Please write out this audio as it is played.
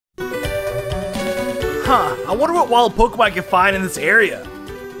Huh, I wonder what wild Pokemon I can find in this area.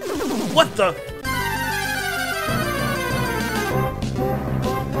 What the?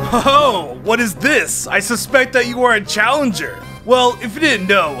 Oh, what is this? I suspect that you are a challenger. Well, if you didn't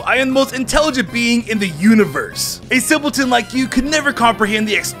know, I am the most intelligent being in the universe. A simpleton like you could never comprehend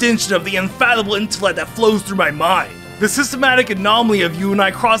the extension of the unfathomable intellect that flows through my mind. The systematic anomaly of you and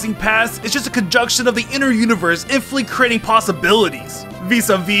I crossing paths is just a conjunction of the inner universe infinitely creating possibilities,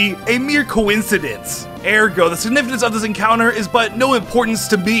 vis-a-vis a mere coincidence. Ergo, the significance of this encounter is but no importance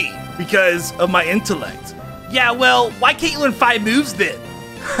to me, because of my intellect. Yeah, well, why can't you learn 5 moves then?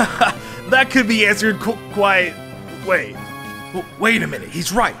 That could be answered quite... Wait a minute,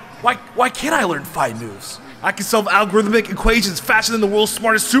 he's right. Why can't I learn 5 moves? I can solve algorithmic equations faster than the world's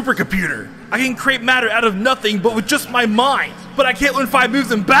smartest supercomputer. I can create matter out of nothing but with just my mind. But I can't learn 5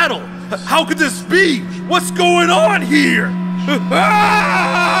 moves in battle. How could this be? What's going on here?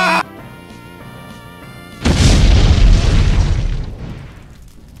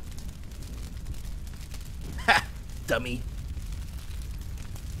 Ha, dummy.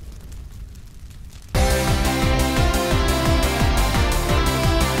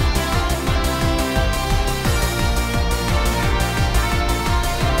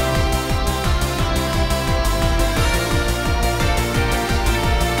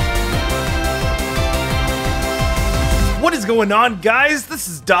 What is going on, guys? This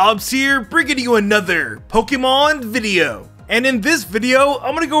is Dobbs here, bringing you another Pokemon video. And in this video,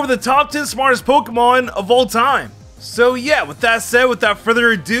 I'm gonna go over the top 10 smartest Pokemon of all time. So yeah, with that said, without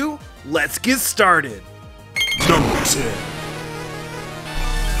further ado, let's get started. Number 10.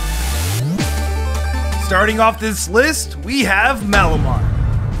 Starting off this list, we have Malamar.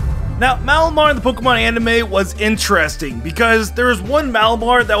 Now, Malamar in the Pokemon anime was interesting because there was one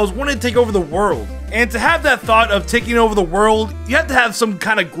Malamar that was wanting to take over the world. And to have that thought of taking over the world, you have to have some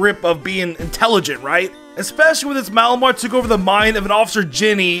kind of grip of being intelligent, right? Especially when this Malamar took over the mind of an Officer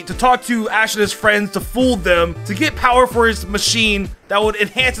Jenny to talk to Ash and his friends to fool them to get power for his machine that would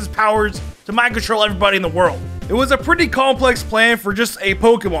enhance his powers to mind control everybody in the world. It was a pretty complex plan for just a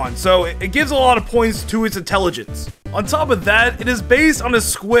Pokemon, so it gives a lot of points to its intelligence. On top of that, it is based on a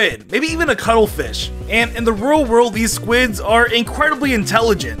squid, maybe even a cuttlefish. And in the real world, these squids are incredibly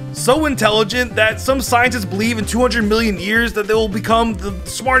intelligent. So intelligent that some scientists believe in 200 million years that they will become the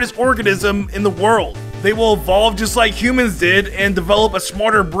smartest organism in the world. They will evolve just like humans did and develop a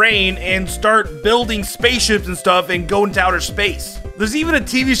smarter brain and start building spaceships and stuff and go into outer space. There's even a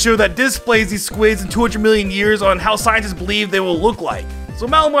TV show that displays these squids in 200 million years on how scientists believe they will look like. So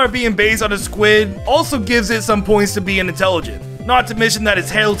Malamar being based on a squid also gives it some points to being intelligent. Not to mention that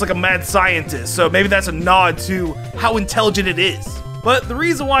its hair looks like a mad scientist, so maybe that's a nod to how intelligent it is. But the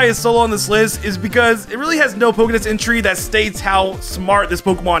reason why it's solo on this list is because it really has no Pokédex entry that states how smart this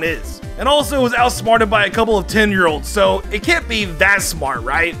Pokemon is. And also it was outsmarted by a couple of 10-year-olds, so it can't be that smart,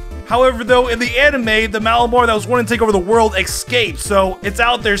 right? However, though, in the anime, the Malamar that was wanting to take over the world escaped, so it's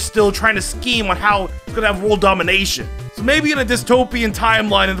out there still trying to scheme on how it's gonna have world domination. So maybe in a dystopian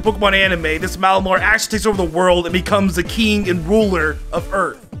timeline in the Pokemon anime, this Malamar actually takes over the world and becomes the king and ruler of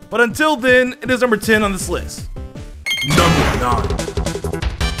Earth. But until then, it is number 10 on this list. Number 9.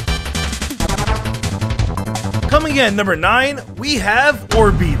 Coming in at number 9, we have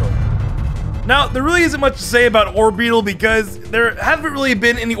Orbeetle. Now, there really isn't much to say about Orbeetle because there haven't really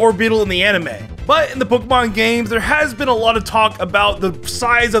been any Orbeetle in the anime. But in the Pokemon games, there has been a lot of talk about the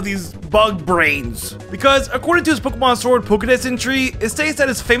size of these bug brains. Because according to his Pokemon Sword Pokédex entry, it states that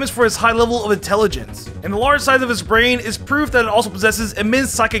it's famous for its high level of intelligence. And the large size of its brain is proof that it also possesses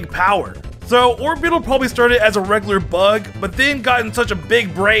immense psychic power. So Orbeetle probably started as a regular bug, but then got in such a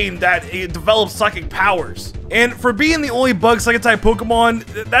big brain that it developed psychic powers. And for being the only bug psychic type Pokemon,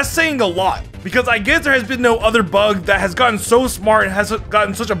 that's saying a lot. Because I guess there has been no other bug that has gotten so smart and has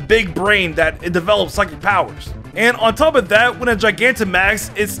gotten such a big brain that it develops psychic powers. And on top of that, when a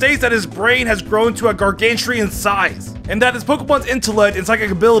Gigantamax, it states that his brain has grown to a gargantuan size, and that his Pokemon's intellect and psychic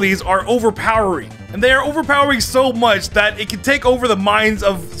abilities are overpowering. And they are overpowering so much that it can take over the minds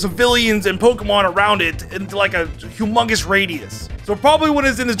of civilians and Pokemon around it into like a humongous radius. So probably when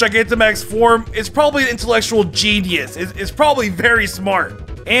it's in its Gigantamax form, it's probably an intellectual genius. It's probably very smart.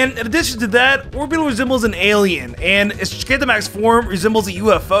 And in addition to that, Orbeetle resembles an alien, and its Gigantamax form resembles a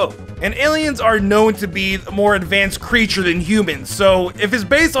UFO. And aliens are known to be a more advanced creature than humans, so if it's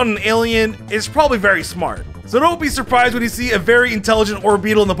based on an alien, it's probably very smart. So don't be surprised when you see a very intelligent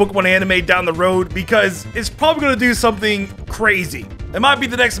Orbeetle in the Pokemon anime down the road, because it's probably going to do something crazy. It might be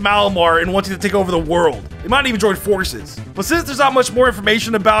the next Malamar and wanting to take over the world. It might even join forces. But since there's not much more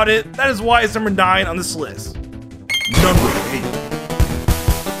information about it, that is why it's number 9 on this list. Number 8.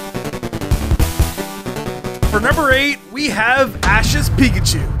 For number 8, we have Ash's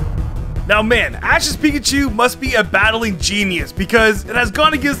Pikachu. Now man, Ash's Pikachu must be a battling genius because it has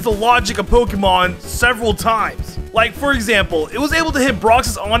gone against the logic of Pokemon several times. Like for example, it was able to hit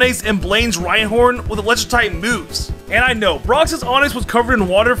Brox's Onix and Blaine's Rhyhorn with electric-type moves. And I know, Brox's Onix was covered in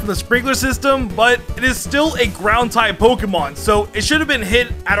water from the sprinkler system, but it is still a ground-type Pokemon, so it should have been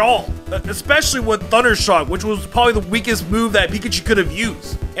hit at all. Especially with Thunder Shock, which was probably the weakest move that Pikachu could have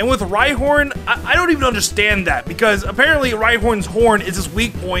used. And with Rhyhorn, I don't even understand that, because apparently Rhyhorn's horn is his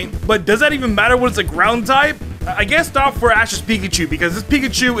weak point, but does that even matter when it's a ground type? I guess not for Ash's Pikachu, because this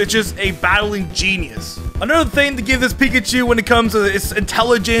Pikachu is just a battling genius. Another thing to give this Pikachu when it comes to its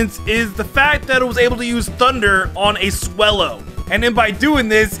intelligence is the fact that it was able to use Thunder on a Swellow. And then by doing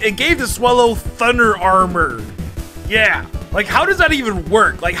this, it gave the Swellow Thunder Armor. Yeah, like how does that even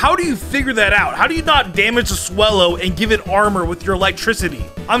work? Like how do you figure that out? How do you not damage the Swellow and give it armor with your electricity?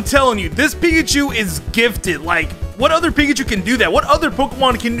 I'm telling you, this Pikachu is gifted. Like what other Pikachu can do that? What other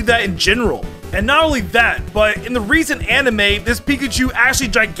Pokemon can do that in general? And not only that, but in the recent anime, this Pikachu actually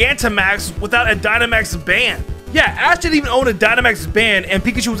Gigantamaxed without a Dynamax band. Yeah, Ash didn't even own a Dynamax band, and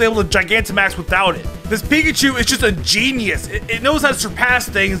Pikachu was able to Gigantamax without it. This Pikachu is just a genius. It knows how to surpass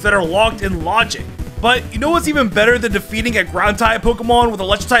things that are locked in logic. But you know what's even better than defeating a ground-type Pokemon with a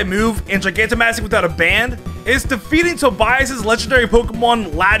electric-type move and Gigantamaxing without a band? It's defeating Tobias's legendary Pokemon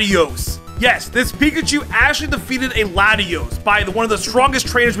Latios. Yes, this Pikachu actually defeated a Latios by one of the strongest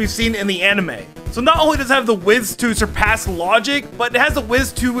trainers we've seen in the anime. So not only does it have the whiz to surpass logic, but it has the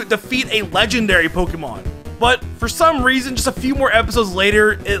whiz to defeat a legendary Pokemon. But for some reason, just a few more episodes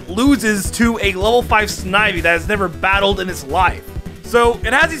later, it loses to a level 5 Snivy that has never battled in its life. So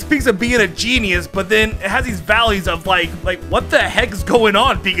it has these peaks of being a genius, but then it has these valleys of like what the heck is going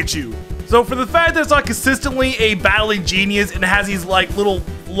on, Pikachu? So for the fact that it's not consistently a battling genius and it has these like little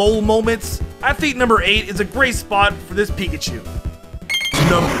lull moments, I think number 8 is a great spot for this Pikachu.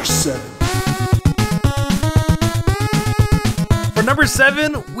 Number 7. For number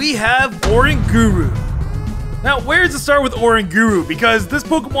 7, we have Oranguru. Now, where does it start with Oranguru? Because this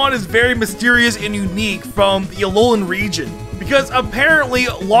Pokemon is very mysterious and unique from the Alolan region. Because apparently,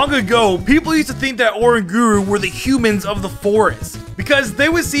 long ago, people used to think that Oranguru were the humans of the forest. Because they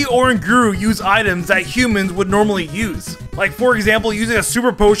would see Oranguru use items that humans would normally use. Like, for example, using a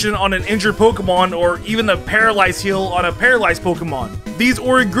super potion on an injured Pokemon, or even a paralyzed heal on a paralyzed Pokemon. These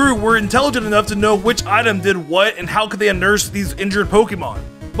Oranguru were intelligent enough to know which item did what and how could they nurse these injured Pokemon.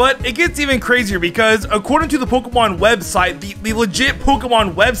 But it gets even crazier because according to the Pokemon website, the legit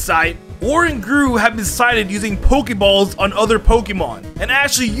Pokemon website, Oranguru have been sighted using Pokeballs on other Pokemon and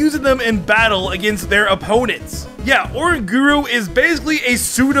actually using them in battle against their opponents. Yeah, Oranguru is basically a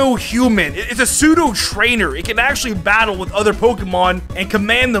pseudo-human. It's a pseudo-trainer. It can actually battle with other Pokemon and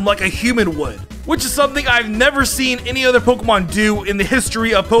command them like a human would, which is something I've never seen any other Pokemon do in the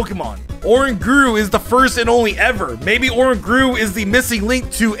history of Pokemon. Oranguru is the first and only ever. Maybe Oranguru is the missing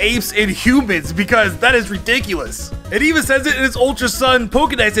link to apes and humans because that is ridiculous. It even says it in its Ultra Sun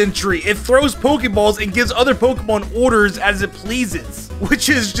Pokédex entry. It throws Pokeballs and gives other Pokemon orders as it pleases, which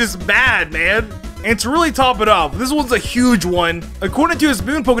is just mad, man. And to really top it off, this one's a huge one. According to its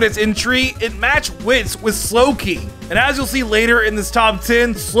Moon Pokédex entry, it matched wits with Slowking. And as you'll see later in this top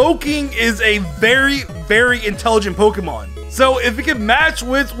 10, Slowking is a very, very intelligent Pokemon. So if it can match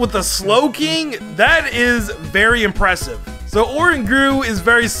wits with a Slowking, that is very impressive. So Oranguru is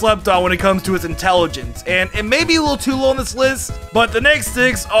very slept on when it comes to its intelligence, and it may be a little too low on this list, but the next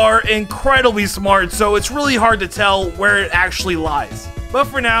 6 are incredibly smart, so it's really hard to tell where it actually lies. But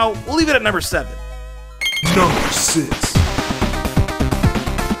for now, we'll leave it at number 7. Number 6.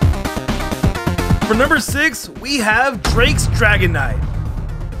 For number 6, we have Drake's Dragonite.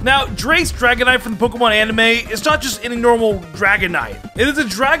 Now, Drake's Dragonite from the Pokemon anime is not just any normal Dragonite. It is a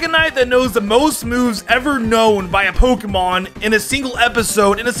Dragonite that knows the most moves ever known by a Pokemon in a single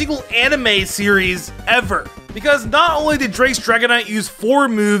episode, in a single anime series ever. Because not only did Drake's Dragonite use 4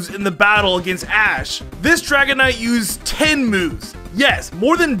 moves in the battle against Ash, this Dragonite used 10 moves. Yes,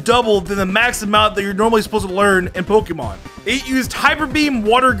 more than double than the max amount that you're normally supposed to learn in Pokemon. It used Hyper Beam,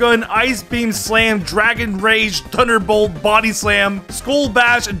 Water Gun, Ice Beam, Slam, Dragon Rage, Thunderbolt, Body Slam, Skull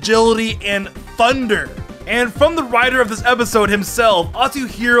Bash, Agility, and Thunder. And from the writer of this episode himself,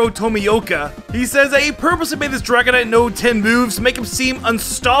 Atsuhiro Tomioka, he says that he purposely made this Dragonite know 10 moves to make him seem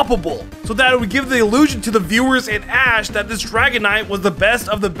unstoppable, so that it would give the illusion to the viewers and Ash that this Dragonite was the best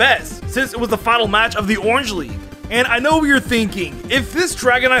of the best, since it was the final match of the Orange League. And I know what you're thinking, if this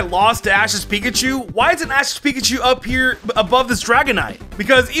Dragonite lost to Ash's Pikachu, why isn't Ash's Pikachu up here above this Dragonite?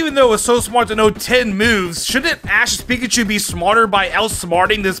 Because even though it's so smart to know 10 moves, shouldn't Ash's Pikachu be smarter by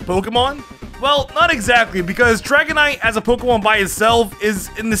outsmarting this Pokemon? Well, not exactly, because Dragonite as a Pokemon by itself is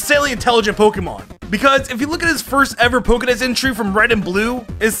an insanely intelligent Pokemon. Because if you look at his first ever Pokédex entry from Red and Blue,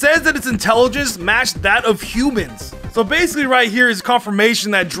 it says that its intelligence matched that of humans. So basically right here is confirmation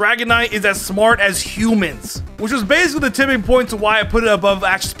that Dragonite is as smart as humans, which was basically the tipping point to why I put it above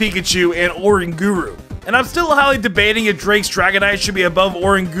Ash's Pikachu and Oranguru. And I'm still highly debating if Drake's Dragonite should be above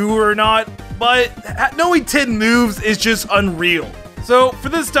Oranguru or not, but knowing 10 moves is just unreal. So for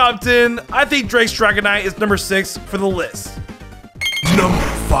this top 10, I think Drake's Dragonite is number 6 for the list. Number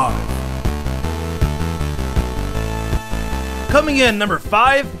 5. Coming in number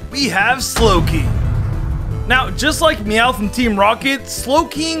 5, we have Slowking. Now, just like Meowth from Team Rocket,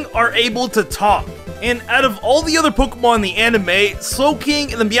 Slowking are able to talk. And out of all the other Pokemon in the anime,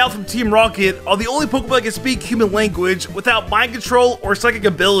 Slowking and the Meowth from Team Rocket are the only Pokemon that can speak human language without mind control or psychic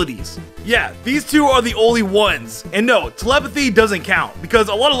abilities. Yeah, these two are the only ones. And no, telepathy doesn't count, because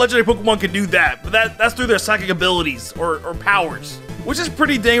a lot of legendary Pokemon can do that, but that's through their psychic abilities or powers. Which is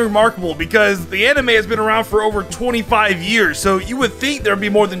pretty dang remarkable, because the anime has been around for over 25 years, so you would think there would be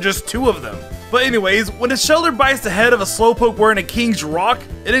more than just 2 of them. But anyways, when a Shelter bites the head of a Slowpoke wearing a King's Rock,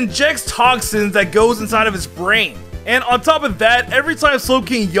 it injects toxins that goes inside of its brain. And on top of that, every time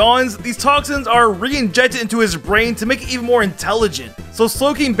Slowking yawns, these toxins are re-injected into his brain to make it even more intelligent. So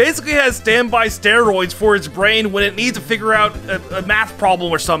Slowking basically has standby steroids for its brain when it needs to figure out a math problem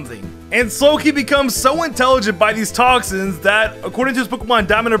or something. And Slowking becomes so intelligent by these toxins that, according to his Pokemon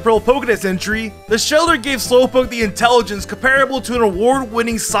Diamond and Pearl Pokédex entry, the Shelter gave Slowpoke the intelligence comparable to an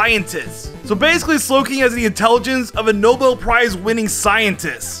award-winning scientist. So basically, Slowking has the intelligence of a Nobel Prize winning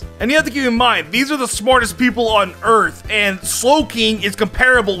scientist. And you have to keep in mind, these are the smartest people on Earth, and Slowking is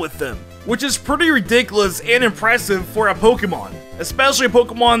comparable with them, which is pretty ridiculous and impressive for a Pokemon, especially a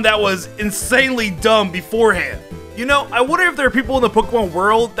Pokemon that was insanely dumb beforehand. You know, I wonder if there are people in the Pokemon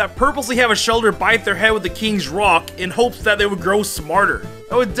world that purposely have a Shelter bite their head with the King's Rock in hopes that they would grow smarter.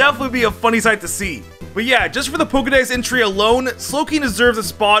 That would definitely be a funny sight to see. But yeah, just for the Pokédex entry alone, Slowking deserves a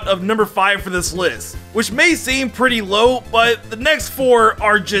spot of number 5 for this list, which may seem pretty low, but the next 4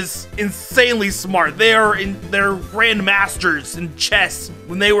 are just insanely smart. They're grandmasters in chess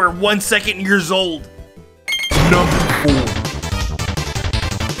when they were 1 second years old. Number 4.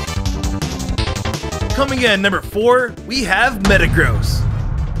 Coming in at number 4, we have Metagross.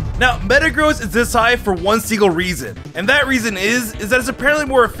 Now, Metagross is this high for one single reason, and that reason is that it's apparently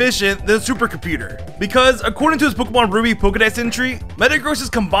more efficient than a supercomputer. Because, according to his Pokemon Ruby Pokédex entry,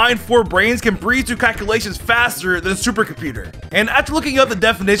 Metagross's combined 4 brains can breeze through calculations faster than a supercomputer. And after looking up the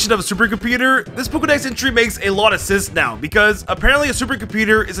definition of a supercomputer, this Pokédex entry makes a lot of sense now, because apparently a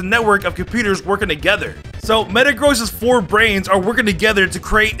supercomputer is a network of computers working together. So Metagross's 4 brains are working together to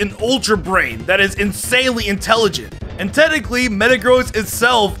create an Ultra Brain that is insanely intelligent. And technically, Metagross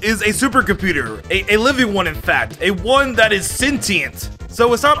itself is a supercomputer, a living one in fact, a one that is sentient.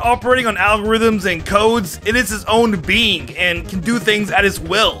 So it's not operating on algorithms and codes, it is its own being and can do things at its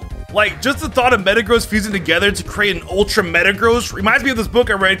will. Like, just the thought of Metagross fusing together to create an Ultra Metagross reminds me of this book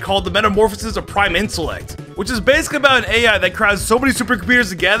I read called The Metamorphosis of Prime Intellect, which is basically about an AI that crowds so many supercomputers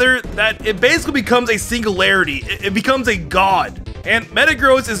together that it basically becomes a singularity, it becomes a god. And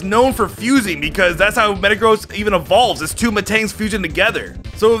Metagross is known for fusing because that's how Metagross even evolves, as 2 Metangs fusing together.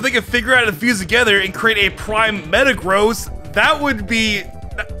 So if they can figure out how to fuse together and create a Prime Metagross, that would be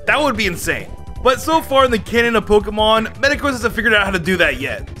insane. But so far in the canon of Pokemon, Metagross hasn't figured out how to do that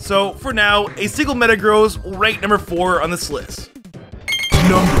yet. So for now, a single Metagross will rank number 4 on this list.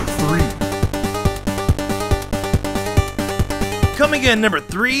 Number 3. Coming in number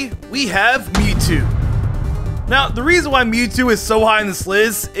 3, we have Mewtwo. Now, the reason why Mewtwo is so high on this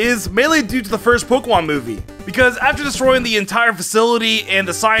list is mainly due to the first Pokemon movie. Because after destroying the entire facility and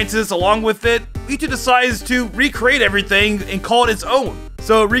the scientists along with it, Mewtwo decides to recreate everything and call it its own.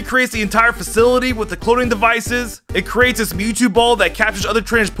 So it recreates the entire facility with the cloning devices, it creates this Mewtwo ball that captures other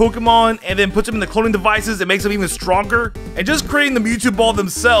trainers Pokemon and then puts them in the cloning devices and makes them even stronger. And just creating the Mewtwo ball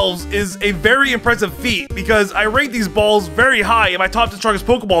themselves is a very impressive feat because I rank these balls very high in my top 10 strongest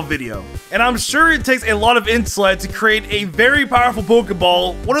Pokeball video. And I'm sure it takes a lot of intellect to create a very powerful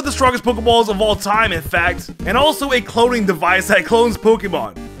Pokeball, one of the strongest Pokeballs of all time in fact, and also a cloning device that clones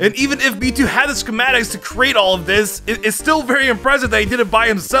Pokemon. And even if Mewtwo had the schematics to create all of this, it's still very impressive that he did it by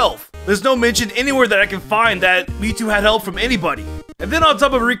himself. There's no mention anywhere that I can find that Mewtwo had help from anybody. And then on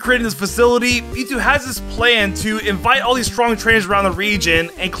top of recreating this facility, Mewtwo has this plan to invite all these strong trainers around the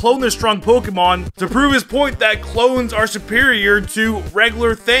region and clone their strong Pokemon to prove his point that clones are superior to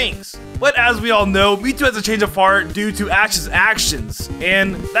regular things. But as we all know, Mewtwo has a change of heart due to Ash's actions,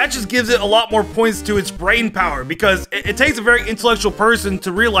 and that just gives it a lot more points to its brain power, because it takes a very intellectual person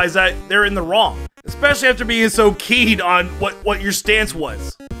to realize that they're in the wrong, especially after being so keen on what your stance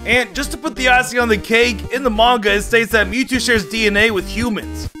was. And just to put the icing on the cake, in the manga it states that Mewtwo shares DNA with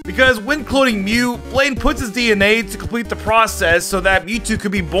humans, because when cloning Mew, Blaine puts his DNA to complete the process so that Mewtwo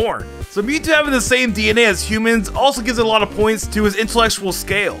could be born. So Mewtwo having the same DNA as humans also gives it a lot of points to his intellectual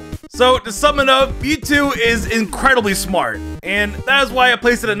scale. So to sum it up, Mewtwo is incredibly smart, and that is why I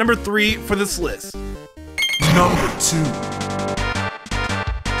placed it at number 3 for this list. Number 2.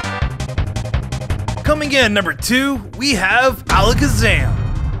 Coming in at number 2, we have Alakazam.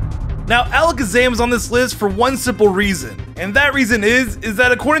 Now, Alakazam is on this list for one simple reason, and that reason is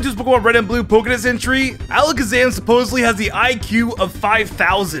that according to his Pokemon Red and Blue Pokédex entry, Alakazam supposedly has the IQ of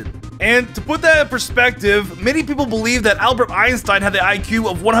 5,000. And to put that in perspective, many people believe that Albert Einstein had the IQ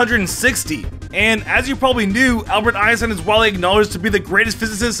of 160. And as you probably knew, Albert Einstein is widely acknowledged to be the greatest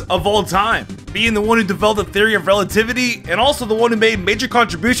physicist of all time, being the one who developed the theory of relativity and also the one who made major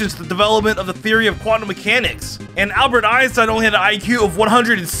contributions to the development of the theory of quantum mechanics. And Albert Einstein only had an IQ of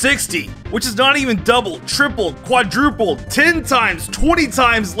 160, which is not even double, triple, quadruple, 10 times, 20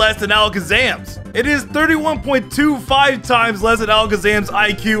 times less than Alakazam's. It is 31.25 times less than Alakazam's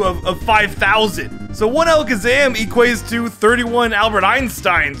IQ of 5,000. So one Alakazam equates to 31 Albert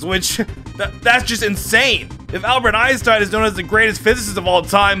Einsteins, which that's just insane. If Albert Einstein is known as the greatest physicist of all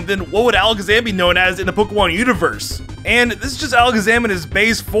time, then what would Alakazam be known as in the Pokemon universe? And this is just Alakazam in his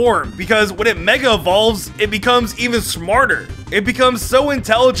base form, because when it Mega Evolves, it becomes even smarter. It becomes so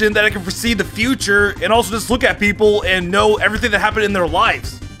intelligent that it can foresee the future and also just look at people and know everything that happened in their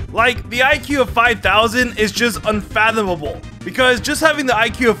lives. Like, the IQ of 5,000 is just unfathomable, because just having the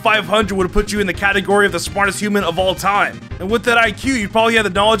IQ of 500 would put you in the category of the smartest human of all time. And with that IQ, you'd probably have the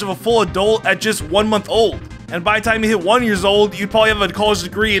knowledge of a full adult at just 1 month old. And by the time you hit 1 year old, you'd probably have a college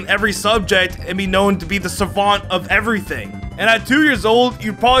degree in every subject and be known to be the savant of everything. And at 2 years old,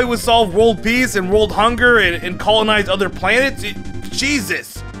 you probably would solve world peace and world hunger and colonize other planets.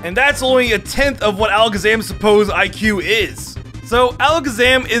 Jesus. And that's only a tenth of what Alakazam's supposed IQ is. So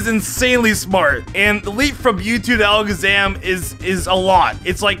Alakazam is insanely smart, and the leap from Mewtwo to Alakazam is a lot.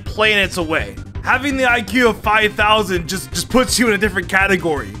 It's like planets away. Having the IQ of 5,000 just puts you in a different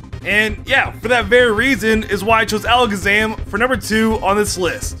category. And yeah, for that very reason is why I chose Alakazam for number 2 on this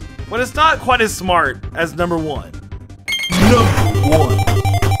list. But it's not quite as smart as number 1. Number 1.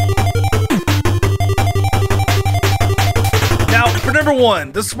 Now, for number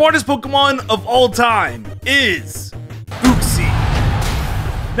 1, the smartest Pokemon of all time is Uxie.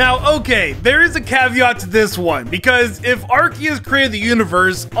 Now, okay, there is a caveat to this one, because if Arceus created the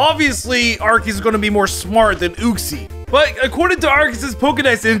universe, obviously Arceus is going to be more smart than Uxie. But according to Arceus'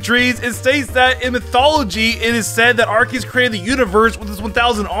 Pokédex entries, it states that in mythology, it is said that Arceus created the universe with his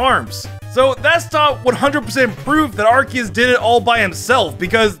 1,000 arms. So that's not 100% proof that Arceus did it all by himself,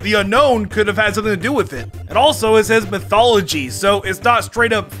 because the unknown could have had something to do with it. And also it says mythology, so it's not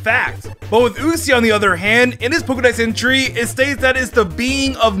straight up fact. But with Uxie on the other hand, in his Pokédex entry, it states that it's the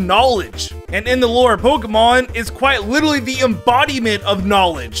being of knowledge. And in the lore of Pokemon, it's quite literally the embodiment of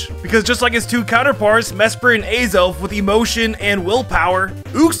knowledge. Because just like his two counterparts, Mesprit and Azelf, with emotion and willpower,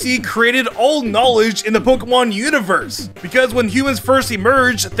 Uxie created all knowledge in the Pokemon universe. Because when humans first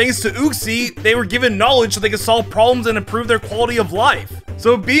emerged, thanks to Uxie, they were given knowledge so they could solve problems and improve their quality of life.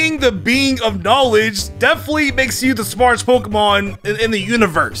 So being the being of knowledge definitely makes you the smartest Pokemon in the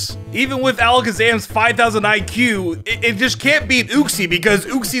universe. Even with Alakazam's 5,000 IQ, it just can't beat Uxie, because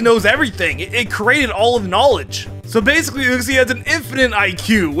Uxie knows everything. It created all of knowledge. So basically Uxie has an infinite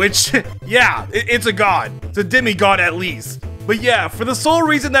IQ, which, yeah, it's a god. It's a demigod at least. But yeah, for the sole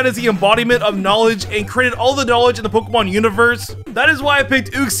reason that is the embodiment of knowledge and created all the knowledge in the Pokemon universe, that is why I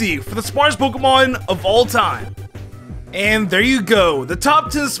picked Uxie for the smartest Pokemon of all time. And there you go, the top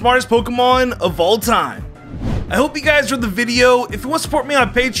 10 smartest Pokemon of all time. I hope you guys enjoyed the video. If you want to support me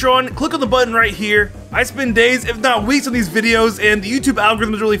on Patreon, click on the button right here. I spend days, if not weeks, on these videos, and the YouTube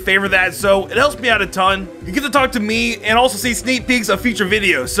algorithms really favor that, so it helps me out a ton. You get to talk to me and also see sneak peeks of future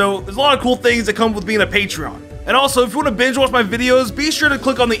videos, so there's a lot of cool things that come with being a Patreon. And also, if you want to binge watch my videos, be sure to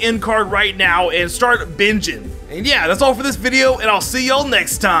click on the end card right now and start binging. And yeah, that's all for this video, and I'll see y'all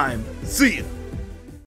next time. See ya.